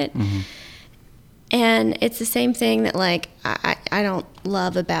to it. And it's the same thing that like I don't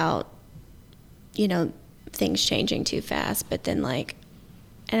love about, things changing too fast, but then like,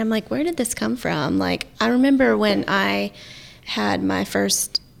 and I'm like, where did this come from? Like, I remember when I had my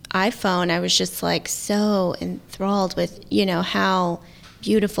first iPhone, I was just like so enthralled with, how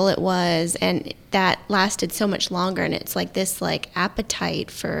beautiful it was. And that lasted so much longer. And it's like this like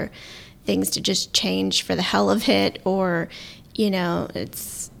appetite for things to just change for the hell of it. Or,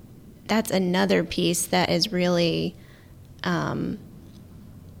 that's another piece that is really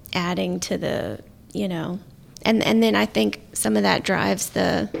adding to the, and then I think some of that drives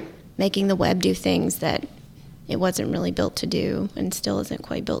the making the web do things that it wasn't really built to do and still isn't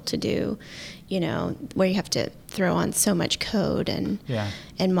quite built to do, where you have to throw on so much code and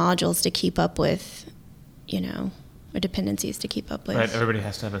modules to keep up with, or dependencies to keep up with. Right. Everybody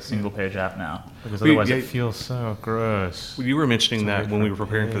has to have a single page app now because otherwise it feels so gross. You were mentioning that when we were different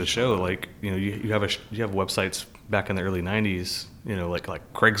preparing for the show, like you have websites back in the early '90s,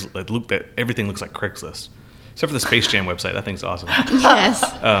 like Craigslist. That everything looks like Craigslist, except for the Space Jam website. That thing's awesome. Yes.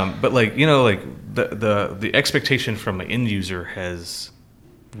 But like the expectation from an end user has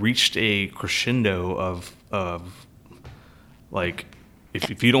reached a crescendo of like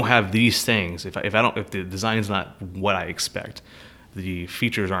if you don't have these things, if the design's not what I expect, the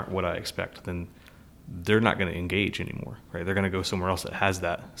features aren't what I expect, then they're not going to engage anymore, right? They're going to go somewhere else that has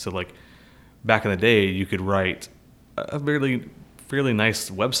that. So like back in the day, you could write a fairly nice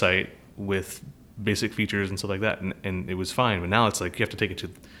website with basic features and stuff like that, and it was fine. But now it's like you have to take it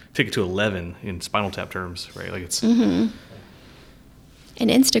to 11 in Spinal Tap terms, right? Like it's. And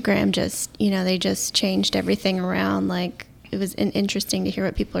Instagram just, they just changed everything around. Like, it was interesting to hear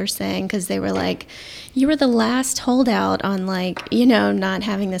what people are saying because they were like, you were the last holdout on like, not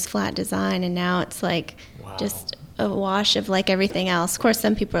having this flat design. And now it's like just a wash of like everything else. Of course,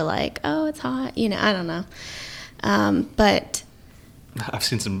 some people are like, oh, it's hot. I don't know. But I've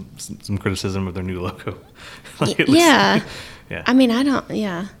seen some criticism of their new logo. yeah. Yeah. I mean, I don't,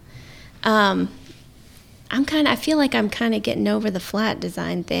 yeah. I feel like I'm kind of getting over the flat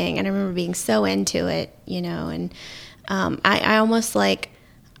design thing. And I remember being so into it, and I almost like,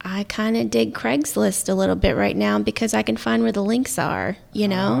 I kind of dig Craigslist a little bit right now because I can find where the links are, Oh,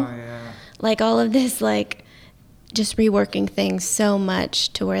 yeah. Like all of this, like just reworking things so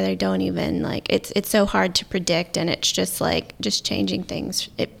much to where they don't even like, it's so hard to predict and it's just like, just changing things.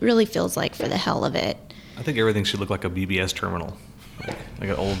 It really feels like for the hell of it. I think everything should look like a BBS terminal, like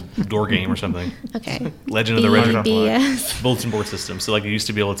an old door game or something. Okay. Legend of the Red BBS. bulletin board system. So like you used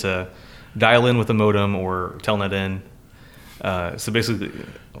to be able to dial in with a modem or telnet in. So basically,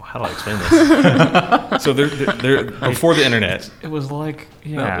 how do I explain this? So they're before the internet. It was like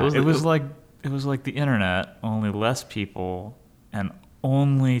No, it was like the internet, only less people and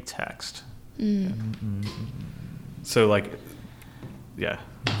only text. So like, yeah,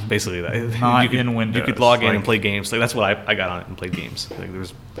 basically that. Not you in Windows, You could log in like- and play games. Like that's what I got on it and played games. Like there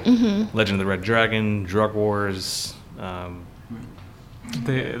was Legend of the Red Dragon, Drug Wars.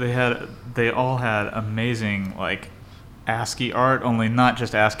 They all had amazing like ASCII art, only not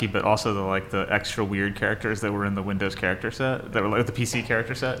just ASCII, but also the extra weird characters that were in the Windows character set, that were like the PC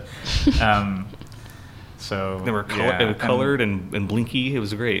character set. So They were colored and blinky. It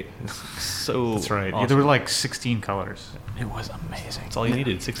was great. It's so That's right. Yeah, awesome. there were like 16 colors. It was amazing. That's all you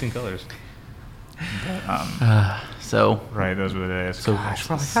needed. 16 colors. So Right, those were the days. So- Gosh,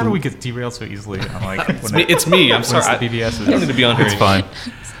 how do we get derailed so easily? I'm like, It's me. I'm sorry. the BBS I don't need to be on here. it's fine.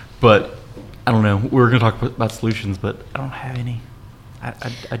 But I don't know. We're going to talk about solutions, but I don't have any.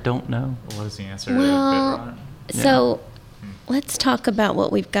 I don't know. What is the answer? Well, to so let's talk about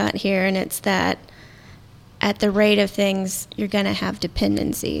what we've got here, and it's that at the rate of things, you're going to have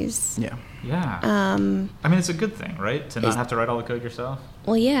dependencies. Yeah. Yeah. I mean, it's a good thing, right? To not have to write all the code yourself.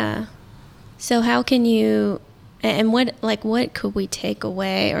 Well, yeah. So how can you, and what could we take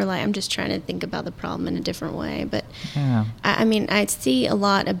away? Or I'm just trying to think about the problem in a different way. But Yeah. I mean, I see a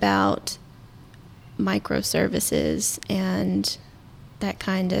lot about microservices and that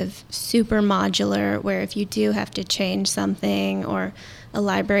kind of super modular, where if you do have to change something or a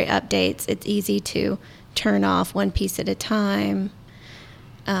library updates, it's easy to turn off one piece at a time.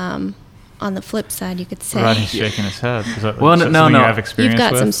 On the flip side, you could say Rodney's shaking his head. Is that Well, something no. you have experience you've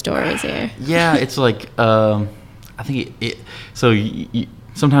got with? some stories here. Yeah, it's like I think so.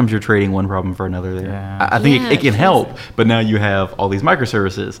 Sometimes you're trading one problem for another. There, Yeah. I think Yeah, it can it help, but now you have all these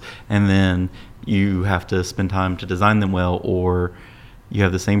microservices, and then you have to spend time to design them well, or you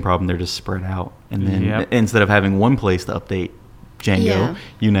have the same problem. They're just spread out, and then Yep. instead of having one place to update Django, Yeah.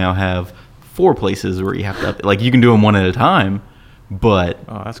 you now have 4 places where you have to update. Like you can do them one at a time, but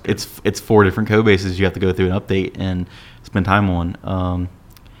Oh, that's good. it's 4 different code bases you have to go through and update and spend time on.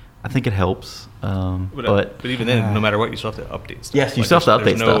 I think it helps, but even then, no matter what, you still have to update stuff. Yes, you still have to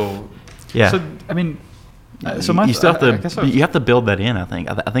there's update no- yeah. So, I mean, so my you still have I guess to I was- you have to build that in. I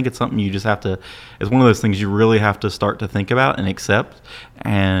think it's something you just have to. It's one of those things you really have to start to think about and accept,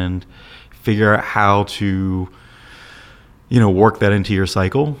 and figure out how to, work that into your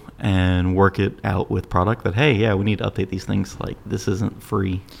cycle and work it out with product. That hey, yeah, we need to update these things. Like this isn't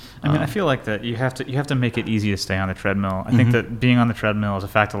free. I mean, I feel like that you have to make it easy to stay on the treadmill. I think that being on the treadmill is a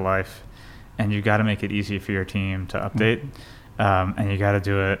fact of life, and you got to make it easy for your team to update, and you got to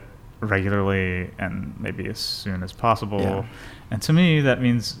do it regularly and maybe as soon as possible. Yeah. And to me, that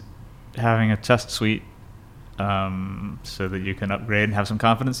means having a test suite so that you can upgrade and have some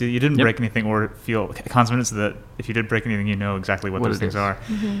confidence that you didn't Yep. break anything, or feel confidence that if you did break anything, you know exactly what those it things is.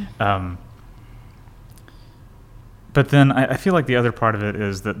 are. But then I feel like the other part of it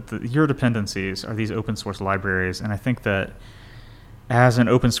is that your dependencies are these open source libraries, and I think that as an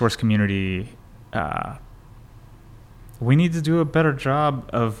open source community, we need to do a better job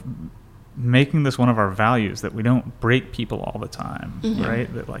of making this one of our values, that we don't break people all the time,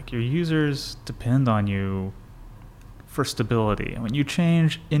 right? That like your users depend on you for stability, and when you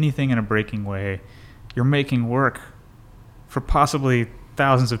change anything in a breaking way, you're making work for possibly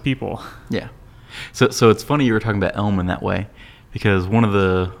thousands of people. Yeah. So it's funny you were talking about Elm in that way, because one of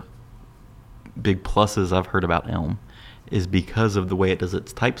the big pluses I've heard about Elm is because of the way it does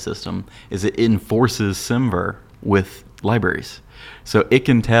its type system, is it enforces Semver with libraries. So it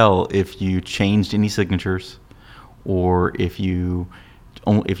can tell if you changed any signatures, or if you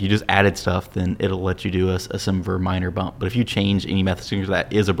just added stuff, then it'll let you do a Semver minor bump. But if you change any method signature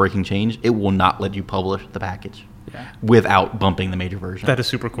that is a breaking change, it will not let you publish the package without bumping the major version. That is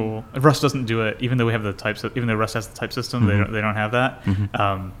super cool. Rust doesn't do it, even though we have the types. Even though Rust has the type system, they don't have that.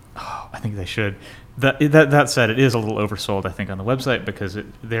 I think they should. That said, it is a little oversold, I think, on the website, because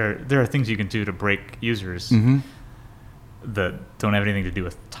there are things you can do to break users that don't have anything to do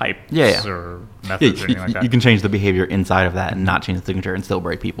with types or methods or anything like that. You can change the behavior inside of that and not change the signature and still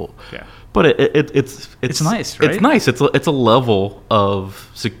break people. Yeah. But it's nice, right? It's nice. It's a level of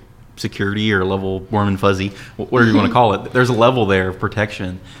security, or level warm and fuzzy, whatever you want to call it. There's a level there of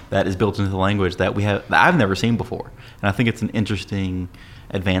protection that is built into the language that I've never seen before, and I think it's an interesting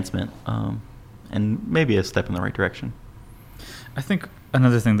advancement, and maybe a step in the right direction. I think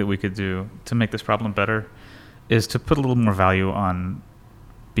another thing that we could do to make this problem better is to put a little more value on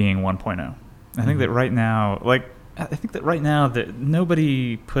being 1.0. I think that right now, that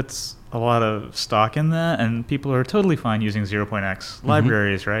nobody puts a lot of stock in that, and people are totally fine using 0.x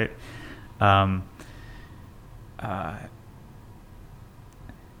libraries, right? But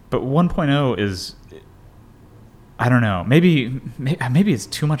 1.0 is, I don't know, maybe it's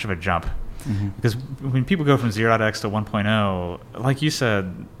too much of a jump. Because when people go from 0.x to 1.0, like you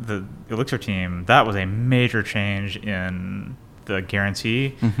said, the Elixir team, that was a major change in the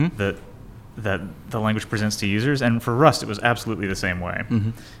guarantee that the language presents to users. And for Rust, it was absolutely the same way.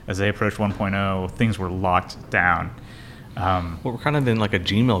 As they approached 1.0, things were locked down. Well, we're kind of in like a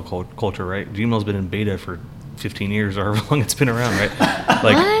Gmail culture, right? Gmail's been in beta for 15 years or however long it's been around, right?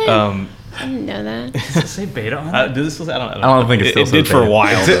 Like, What? I didn't know that. Does it say beta on it? does this still, I don't think it still did says for a beta.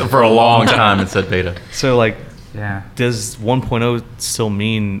 while. For a long time, it said beta. So like, Yeah. does 1.0 still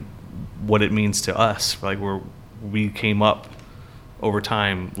mean what it means to us? Like we came up over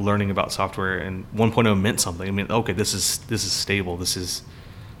time learning about software, and 1.0 meant something. I mean, okay, this is stable. This is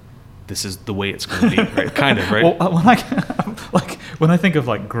the way it's going to be, right? Kind of, right? Well, when I think of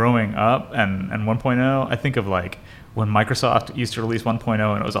like growing up and 1.0, I think of like when Microsoft used to release 1.0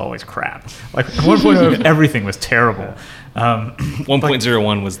 and it was always crap. Like 1.0, everything was terrible.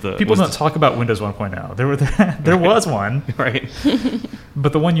 1.01 was the people don't talk about Windows 1.0. There was one, right?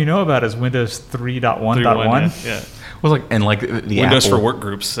 But the one you know about is Windows 3.1.1. Yeah. Was like and like the Windows Apple, for work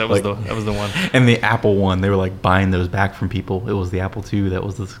groups. That was the one. And the Apple one, they were like buying those back from people. It was the Apple II that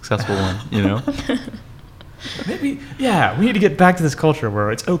was the successful one, you know? Maybe, yeah, we need to get back to this culture where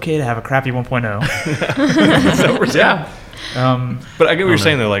it's okay to have a crappy 1.0. Yeah. But I get what you're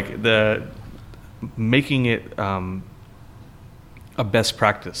saying though, like the making it a best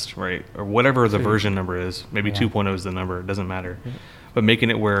practice, right? Or whatever the version number is. Maybe 2.0 is the number. It doesn't matter. But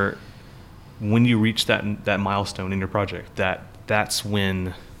making it where when you reach that milestone in your project, that's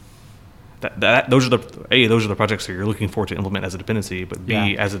when those are the projects that you're looking forward to implement as a dependency. But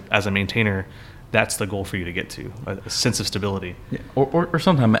B, as a maintainer, that's the goal for you to get to, a sense of stability. Yeah. Or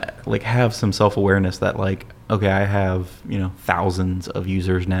sometimes like have some self-awareness that like, okay, I have, thousands of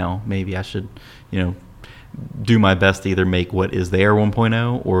users now. Maybe I should, do my best to either make what is there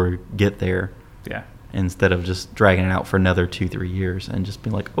 1.0 or get there. Yeah. Instead of just dragging it out for another 2-3 years and just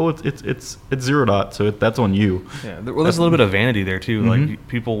being like, oh, it's 0. So that's on you. Yeah. Well, there's a little bit of vanity there too. Mm-hmm. Like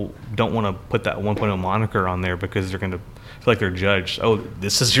people don't want to put that 1.0 moniker on there because they're going to feel like they're judged. Oh,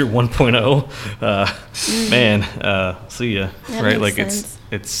 this is your 1.0. Man, see ya. That right? makes Like sense.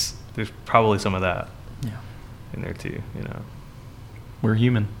 it's there's probably some of that. Yeah. In there too. We're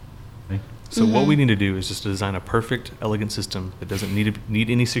human. So what we need to do is just design a perfect, elegant system that doesn't need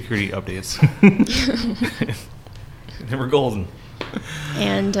any security updates. And we're golden.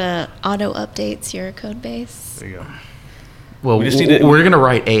 And auto updates your code base. There you go. Well, We just need to- we're going to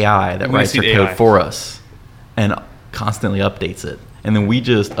write AI that We writes just your need code AI. for us and constantly updates it. And then we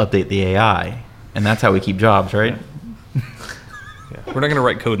just update the AI. And that's how we keep jobs, right? Yeah. We're not going to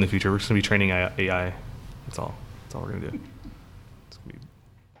write code in the future. We're just going to be training AI. That's all. That's all we're going to do. It's gonna be-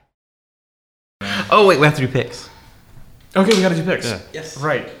 Oh, wait, we have to do picks. Okay, we got to do picks. Yeah. Yes.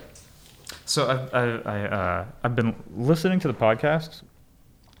 Right. So I've been listening to the podcast,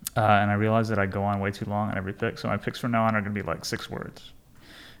 and I realized that I go on way too long on every pick. So my picks from now on are going to be like 6 words.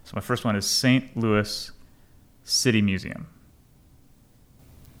 So my first one is St. Louis City Museum.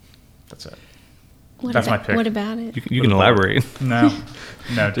 That's it. That's my pick. What about it? You can elaborate. No,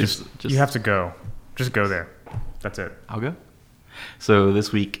 just Just- you have to go. Just go there. That's it. I'll go. So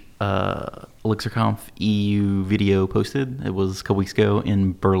this week, ElixirConf EU video posted. It was a couple weeks ago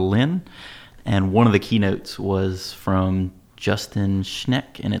in Berlin. And one of the keynotes was from Justin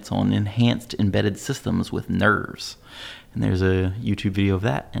Schneck, and it's on enhanced embedded systems with nerves. And there's a YouTube video of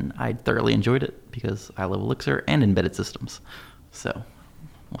that, and I thoroughly enjoyed it because I love Elixir and embedded systems. So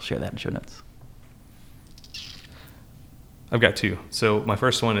we'll share that in show notes. I've got 2. So my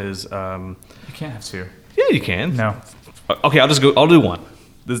first one is, You can't have 2. yeah, you can. No. Okay, I'll do one.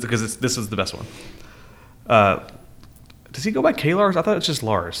 Because this is the best one. Does he go by K-Lars? I thought it's just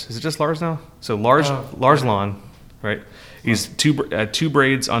Lars. Is it just Lars now? So Lars Lon, right? He's two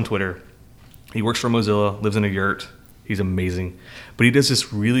braids on Twitter. He works for Mozilla, lives in a yurt. He's amazing. But he does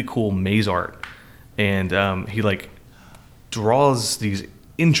this really cool maze art. And he like draws these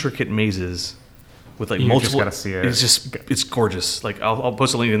intricate mazes with like You multiple. just gotta see it. It's gorgeous. Like I'll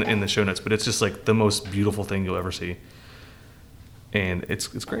post a link in the show notes, but it's just like the most beautiful thing you'll ever see. And it's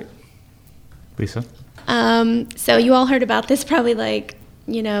great. Lisa? So you all heard about this probably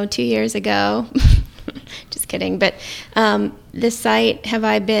 2 years ago. Just kidding. But this site, have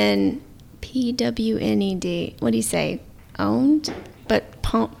I been PWNED? What do you say? Owned? But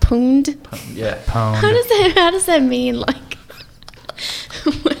pooned? Yeah. Pwned. How does that mean? Like,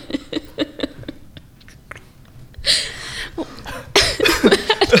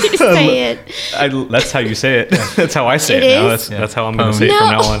 how do you say it? That's how you say it. That's how I say It it, now. is? That's how I'm going to say No, it from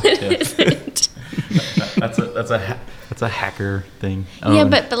now on. it isn't. That's a hacker thing. Yeah,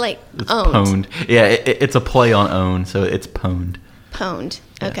 Owned. but like It's owned. pwned. Yeah, it's a play on own, so it's pwned. Pwned.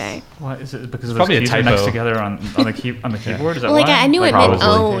 Okay. Why is it because of Probably a those keys are next typo. together on the keyboard? Is that Well, like why? I knew it meant Probably.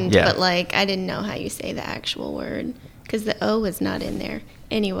 owned, Yeah. but like I didn't know how you say the actual word because the O was not in there.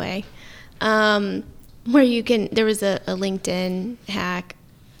 Anyway, where you can, there was a LinkedIn hack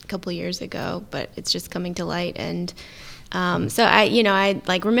a couple years ago, but it's just coming to light. And so I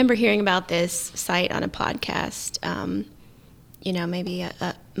like remember hearing about this site on a podcast, maybe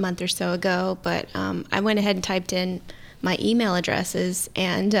a month or so ago. But I went ahead and typed in my email addresses,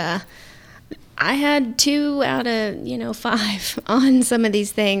 and I had 2 out of 5 on some of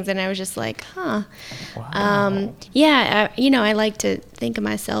these things, and I was just like, huh. Wow. I like to think of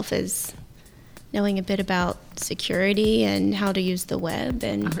myself as knowing a bit about security and how to use the web,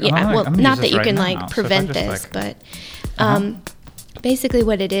 and I'm gonna not use that this you right can now. like So if I prevent just, this, like- but basically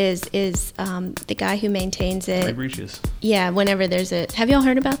what it is the guy who maintains Ray it. Breaches. Yeah, whenever there's have y'all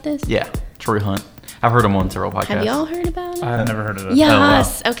heard about this? Yeah, Troy Hunt. I've heard him on several podcasts. Have y'all heard about it? I've never heard of this.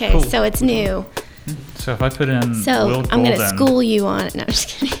 Yes. Oh, wow. Okay, Cool. so it's new. So if I put in So Will I'm going to Golden school you on it. No, I'm just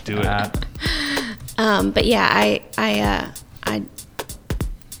kidding. Do it. at- But yeah,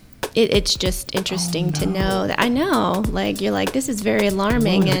 it's just interesting to know that. I know, like, you're like, this is very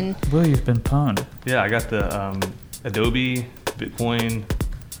alarming, and Will, you've been pwned. Yeah, I got the Adobe, Bitcoin,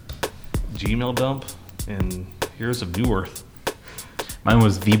 Gmail dump, and here's of New Earth. Mine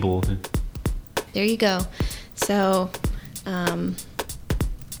was Veeble. there you go. So, gonna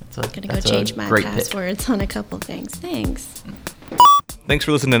go change my passwords on a couple things. Thanks. Thanks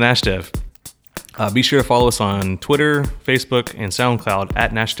for listening to Nash Dev. Be sure to follow us on Twitter, Facebook, and SoundCloud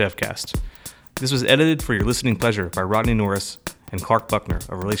at NashDevCast. This was edited for your listening pleasure by Rodney Norris and Clark Buckner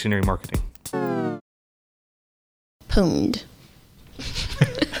of Relationary Marketing. Pwned.